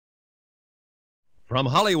From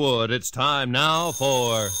Hollywood, it's time now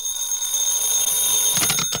for...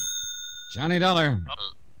 Johnny Dollar.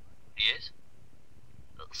 Yes?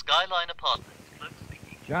 Skyline Apartments. Clerk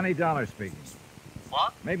speaking. Johnny Dollar speaking.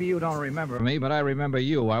 What? Maybe you don't remember me, but I remember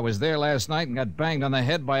you. I was there last night and got banged on the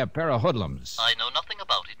head by a pair of hoodlums. I know nothing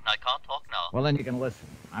about it, and I can't talk now. Well, then you can listen.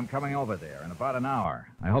 I'm coming over there in about an hour.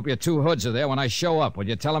 I hope your two hoods are there when I show up. Would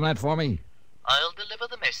you tell them that for me? I'll deliver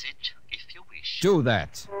the message, if you wish. Do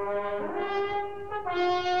that.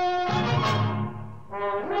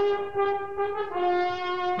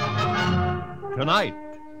 Tonight,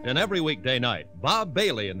 and every weekday night, Bob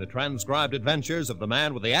Bailey in the transcribed adventures of the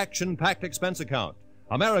man with the action-packed expense account,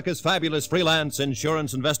 America's fabulous freelance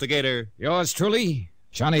insurance investigator. Yours truly,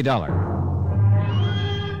 Johnny Dollar.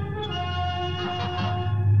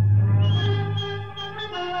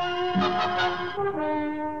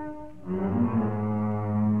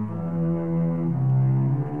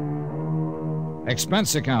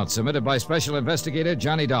 Expense account submitted by Special Investigator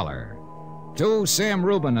Johnny Dollar. To Sam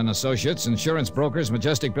Rubin and Associates, Insurance Brokers,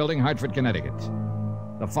 Majestic Building, Hartford, Connecticut.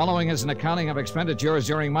 The following is an accounting of expenditures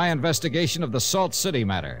during my investigation of the Salt City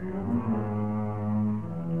matter.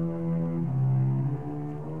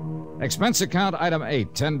 Expense account item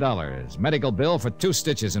 8, $10. Medical bill for 2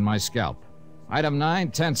 stitches in my scalp. Item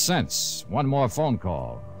 9, 10 cents. One more phone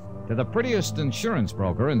call. To the prettiest insurance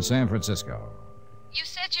broker in San Francisco. You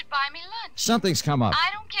said you'd buy me lunch. Something's come up.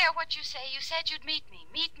 I don't care what you say. You said you'd meet me.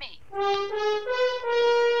 Meet me.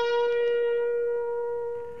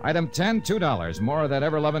 Item 10, $2. More of that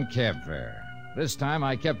ever-loving cab fare. This time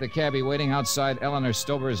I kept the cabbie waiting outside Eleanor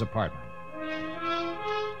Stover's apartment.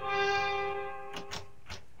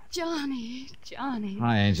 Johnny.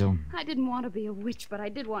 Hi, Angel. I didn't want to be a witch, but I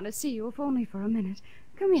did want to see you, if only for a minute.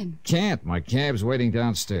 Come in. Can't. My cab's waiting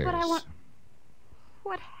downstairs. But I want...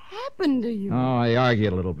 What happened to you? Oh, I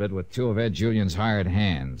argued a little bit with 2 of Ed Julian's hired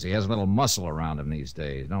hands. He has a little muscle around him these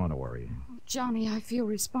days. No one to worry. Oh, Johnny, I feel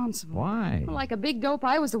responsible. Why? Well, like a big dope,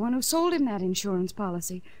 I was the one who sold him that insurance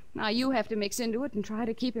policy. Now you have to mix into it and try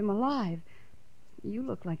to keep him alive. You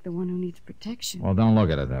look like the one who needs protection. Well, don't look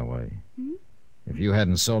at it that way. Hmm? If you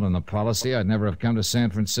hadn't sold him the policy, I'd never have come to San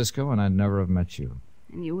Francisco, and I'd never have met you.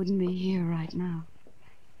 And you wouldn't be here right now.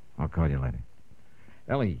 I'll call you later.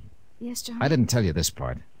 Ellie. Yes, Johnny? I didn't tell you this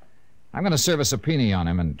part. I'm going to serve a subpoena on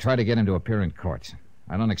him and try to get him to appear in court.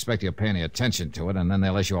 I don't expect you'll pay any attention to it, and then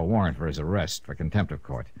they'll issue a warrant for his arrest for contempt of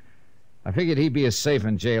court. I figured he'd be as safe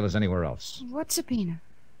in jail as anywhere else. What subpoena?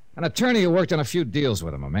 An attorney who worked on a few deals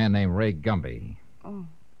with him, a man named Ray Gumby. Oh.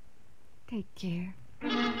 Take care.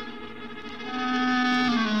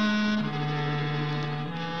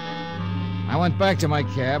 I went back to my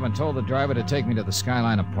cab and told the driver to take me to the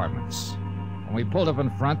Skyline Apartments. When we pulled up in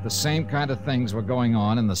front, the same kind of things were going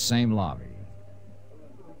on in the same lobby.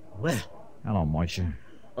 Well. Hello, Moisha.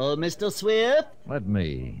 Oh, Mr. Swift? Let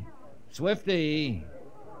me. Swifty!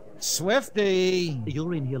 Swifty!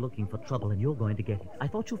 You're in here looking for trouble, and you're going to get it. I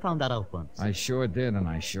thought you found that out once. I sure did, and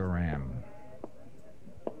I sure am.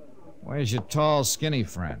 Where's your tall, skinny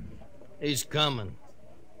friend? He's coming.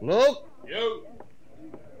 Look! You!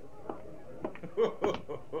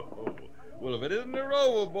 Well, if it isn't the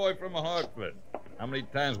Rover boy from Hartford. How many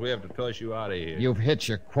times we have to toss you out of here? You've hit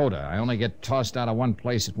your quota. I only get tossed out of one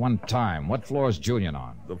place at one time. What floor's Julian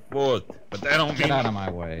on? The 4th. But that don't mean... Get out of my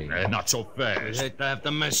way. Not so I fast. hate to have to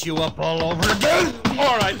mess you up all over again.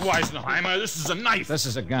 All right, Weisenheimer, this is a knife. This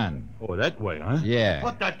is a gun. Oh, that way, huh? Yeah.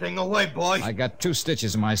 Put that thing away, boy. I got 2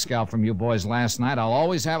 stitches in my scalp from you boys last night. I'll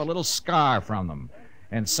always have a little scar from them.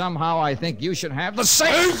 And somehow I think you should have the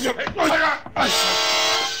same...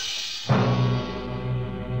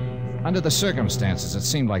 Under the circumstances, it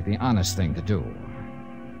seemed like the honest thing to do.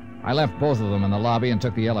 I left both of them in the lobby and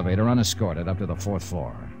took the elevator unescorted up to the 4th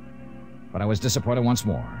floor. But I was disappointed once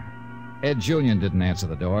more. Ed Julian didn't answer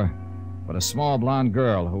the door, but a small blonde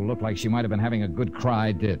girl who looked like she might have been having a good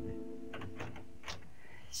cry did.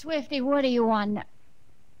 Swifty, what do you want?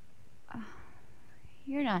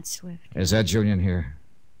 You're not Swifty. Is Ed Julian here?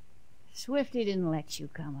 Swifty didn't let you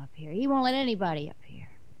come up here. He won't let anybody up here.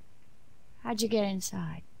 How'd you get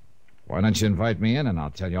inside? Why don't you invite me in and I'll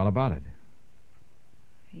tell you all about it?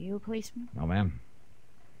 Are you a policeman? No, ma'am.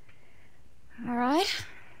 All right.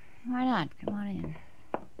 Why not? Come on in.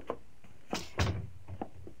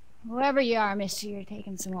 Whoever you are, mister, you're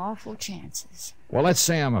taking some awful chances. Well, let's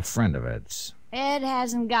say I'm a friend of Ed's. Ed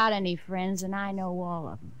hasn't got any friends, and I know all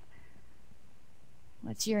of them.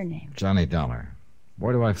 What's your name? Johnny Dollar.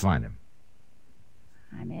 Where do I find him?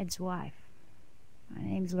 I'm Ed's wife. My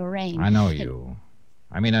name's Lorraine. I know you.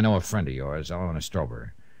 I mean, I know a friend of yours, Eleanor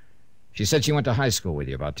Strober. She said she went to high school with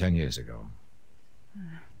you about 10 years ago.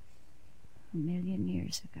 1 million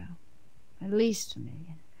years ago. At least 1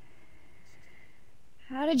 million.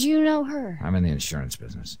 How did you know her? I'm in the insurance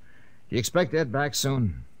business. Do you expect Ed back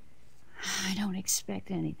soon? I don't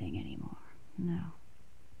expect anything anymore. No.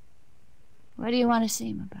 What do you want to see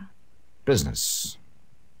him about? Business.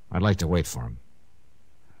 I'd like to wait for him.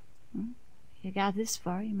 You got this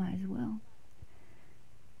far, you might as well.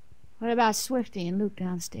 What about Swifty and Luke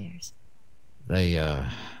downstairs? They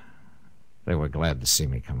were glad to see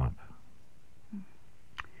me come up.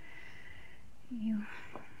 You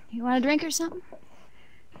want a drink or something?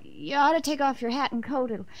 You ought to take off your hat and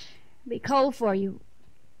coat. It'll be cold for you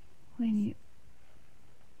when you...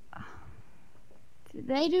 Did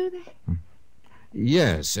they do that?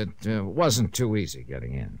 Yes, it wasn't too easy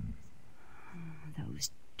getting in.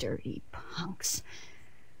 Those dirty punks.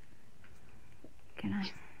 Can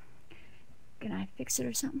I fix it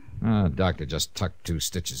or something? Doctor just tucked 2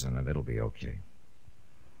 stitches in it. It'll be okay.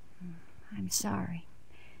 I'm sorry.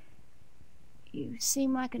 You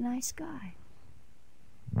seem like a nice guy.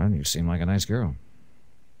 Well, you seem like a nice girl.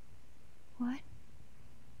 What?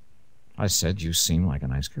 I said you seem like a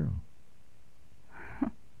nice girl.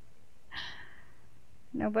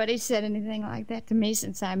 Nobody said anything like that to me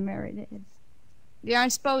since I married Ed. You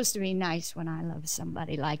aren't supposed to be nice when I love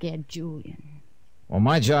somebody like Ed Julian. Well,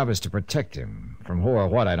 my job is to protect him. From who or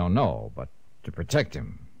what, I don't know, but to protect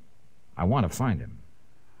him. I want to find him.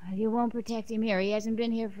 Well, you won't protect him here. He hasn't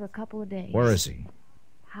been here for a couple of days. Where is he?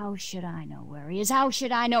 How should I know where he is? How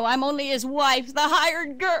should I know? I'm only his wife, the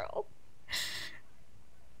hired girl.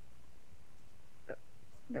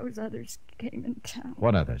 Those others came in town.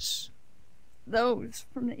 What others? Those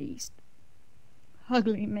from the east.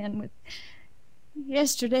 Ugly men with...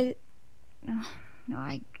 Yesterday... No,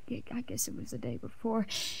 I guess it was the day before.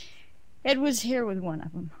 Ed was here with one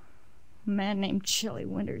of them. A man named Chili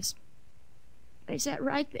Winters. They sat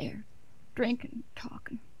right there, drinking,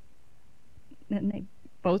 talking. Then they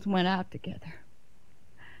both went out together.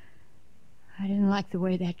 I didn't like the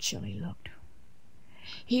way that Chili looked.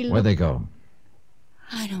 Where'd they go?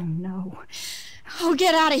 I don't know. Oh,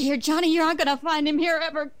 get out of here, Johnny. You aren't going to find him here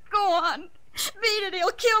ever. Go on. Beat it.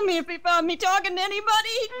 He'll kill me if he found me talking to anybody.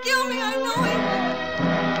 He'd kill me. I know he...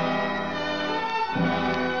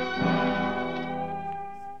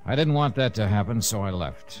 I didn't want that to happen, so I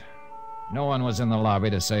left. No one was in the lobby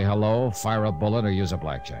to say hello, fire a bullet, or use a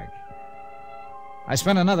blackjack. I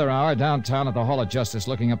spent another hour downtown at the Hall of Justice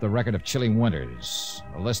looking up the record of Chili Winters,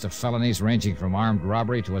 a list of felonies ranging from armed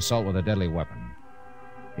robbery to assault with a deadly weapon.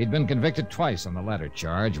 He'd been convicted twice on the latter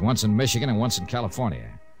charge, once in Michigan and once in California.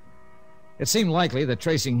 It seemed likely that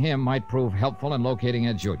tracing him might prove helpful in locating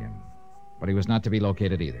Ed Julian, but he was not to be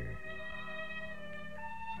located either.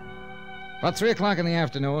 About 3 o'clock in the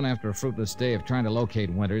afternoon, after a fruitless day of trying to locate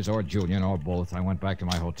Winters or Julian or both, I went back to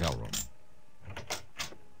my hotel room.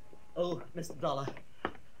 Oh, Mr. Dollar.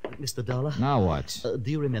 Mr. Dollar? Now what? Do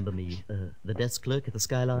you remember me? The desk clerk at the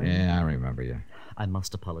Skyline? Yeah, I remember you. I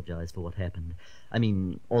must apologize for what happened. I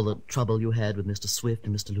mean, all the trouble you had with Mr. Swift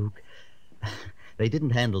and Mr. Luke. They didn't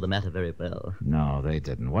handle the matter very well. No, they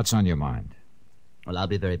didn't. What's on your mind? Well, I'll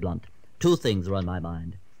be very blunt. 2 things are on my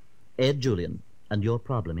mind. Ed Julian and your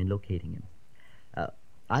problem in locating him.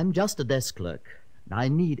 I'm just a desk clerk. I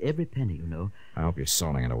need every penny, you know. I hope you're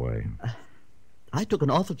sawing it away. I took an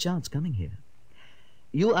awful chance coming here.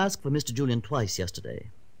 You asked for Mr. Julian twice yesterday.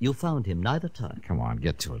 You found him neither time. Come on,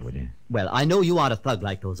 get to it, will you? Well, I know you aren't a thug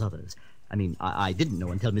like those others. I mean, I didn't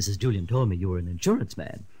know until Mrs. Julian told me you were an insurance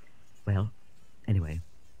man. Well, anyway,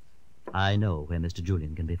 I know where Mr.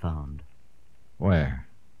 Julian can be found. Where?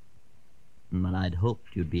 And I'd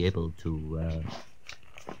hoped you'd be able to,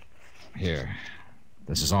 Here.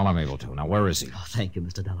 This is all I'm able to. Now, where is he? Oh, thank you,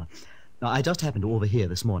 Mr. Dollar. Now, I just happened to overhear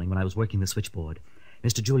this morning when I was working the switchboard.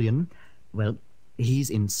 Mr. Julian, well, he's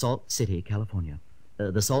in Salt City, California.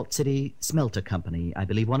 The Salt City Smelter Company, I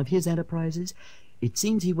believe one of his enterprises. It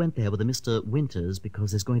seems he went there with a Mr. Winters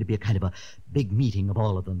because there's going to be a kind of a big meeting of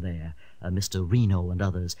all of them there. Mr. Reno and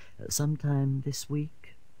others. Sometime this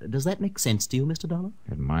week. Does that make sense to you, Mr. Dollar?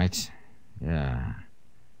 It might. Yeah.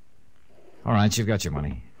 All right, you've got your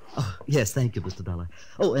money. Oh, yes, thank you, Mr. Dollar.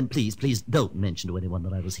 Oh, and please don't mention to anyone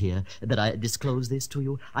that I was here, that I disclosed this to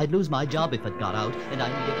you. I'd lose my job if it got out, and I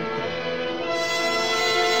need everything.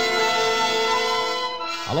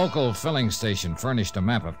 A local filling station furnished a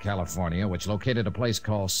map of California, which located a place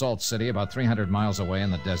called Salt City about 300 miles away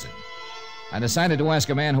in the desert. I decided to ask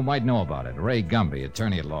a man who might know about it, Ray Gumby,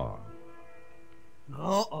 attorney at law.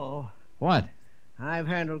 Uh-oh. What? I've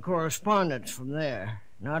handled correspondence from there.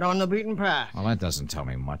 Not on the beaten path. Well, that doesn't tell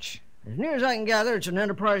me much. As near as I can gather, it's an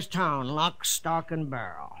enterprise town, lock, stock, and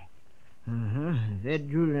barrel. If Ed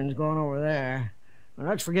Julian's gone over there, well,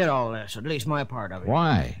 let's forget all this, at least my part of it.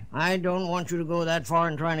 Why? I don't want you to go that far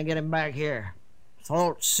in trying to get him back here.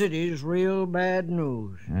 Salt City's real bad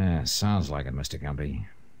news. Yeah, sounds like it, Mr. Gumby.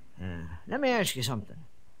 Let me ask you something.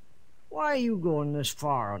 Why are you going this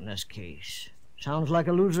far on this case? Sounds like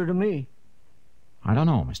a loser to me. I don't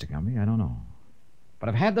know, Mr. Gumby, I don't know. But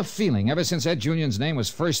I've had the feeling ever since Ed Julian's name was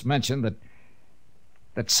first mentioned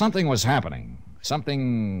that something was happening.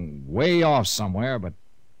 Something way off somewhere, but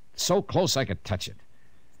so close I could touch it.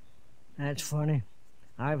 That's funny.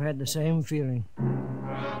 I've had the same feeling.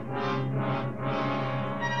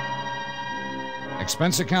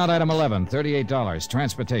 Expense account item 11, $38.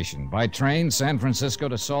 Transportation. By train, San Francisco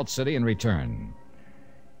to Salt City and return.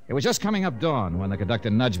 It was just coming up dawn when the conductor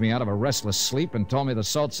nudged me out of a restless sleep and told me the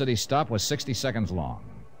Salt City stop was 60 seconds long.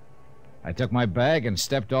 I took my bag and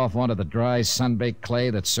stepped off onto the dry, sun-baked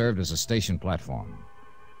clay that served as a station platform.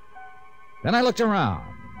 Then I looked around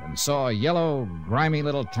and saw a yellow, grimy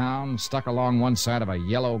little town stuck along one side of a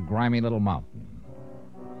yellow, grimy little mountain.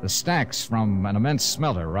 The stacks from an immense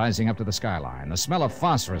smelter rising up to the skyline, the smell of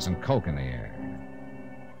phosphorus and coke in the air.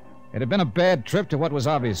 It had been a bad trip to what was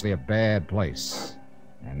obviously a bad place.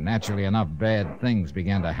 And naturally enough, bad things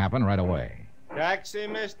began to happen right away. Taxi,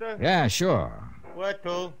 mister? Yeah, sure. Where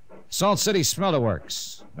to? Salt City Smelter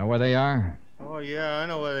Works. Know where they are? Oh, yeah, I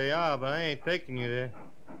know where they are, but I ain't taking you there.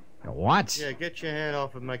 What? Yeah, get your hand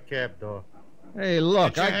off of my cab door. Hey,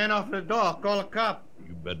 look, Get your hand off the door. Call a cop.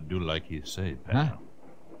 You better do like he say, pal.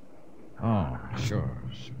 Huh? Oh, sure.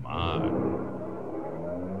 Smart.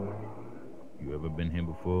 You ever been here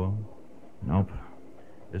before? Nope.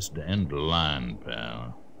 It's the end of the line,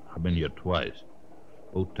 pal. I've been here twice.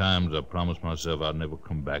 Both times I promised myself I'd never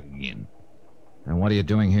come back again. Then what are you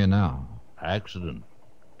doing here now? Accident.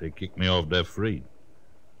 They kicked me off that freight.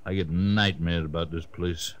 I get nightmares about this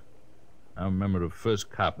place. I remember the first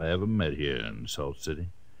cop I ever met here in Salt City.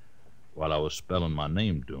 While I was spelling my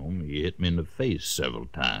name to him, he hit me in the face several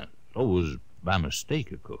times. Always by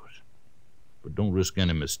mistake, of course. But don't risk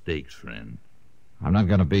any mistakes, friend. I'm not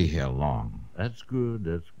going to be here long. That's good,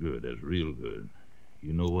 that's real good.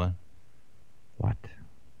 You know what? What?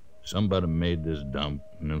 Somebody made this dump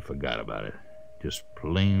and then forgot about it. Just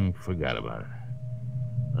plain forgot about it.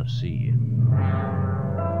 Let's see.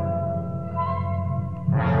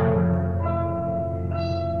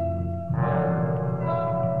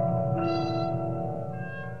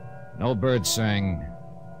 No bird sang.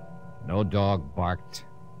 No dog barked.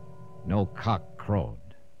 No cock crowed.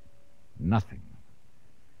 Nothing.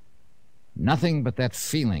 Nothing but that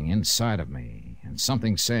feeling inside of me and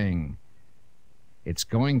something saying, it's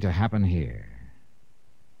going to happen here.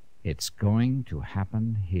 It's going to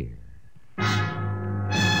happen here.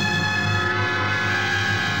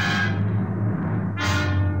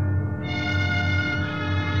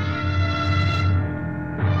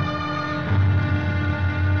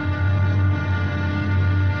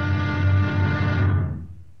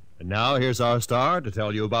 Now, here's our star to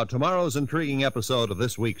tell you about tomorrow's intriguing episode of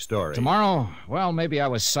this week's story. Tomorrow? Well, maybe I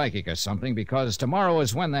was psychic or something, because tomorrow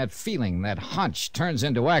is when that feeling, that hunch, turns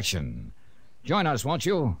into action. Join us, won't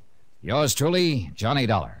you? Yours truly, Johnny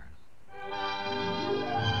Dollar.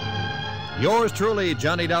 Yours truly,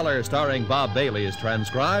 Johnny Dollar, starring Bob Bailey, is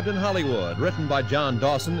transcribed in Hollywood. Written by John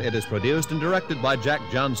Dawson, it is produced and directed by Jack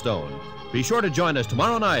Johnstone. Be sure to join us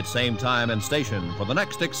tomorrow night, same time and station, for the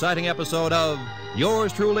next exciting episode of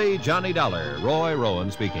Yours truly, Johnny Dollar. Roy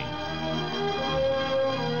Rowan speaking.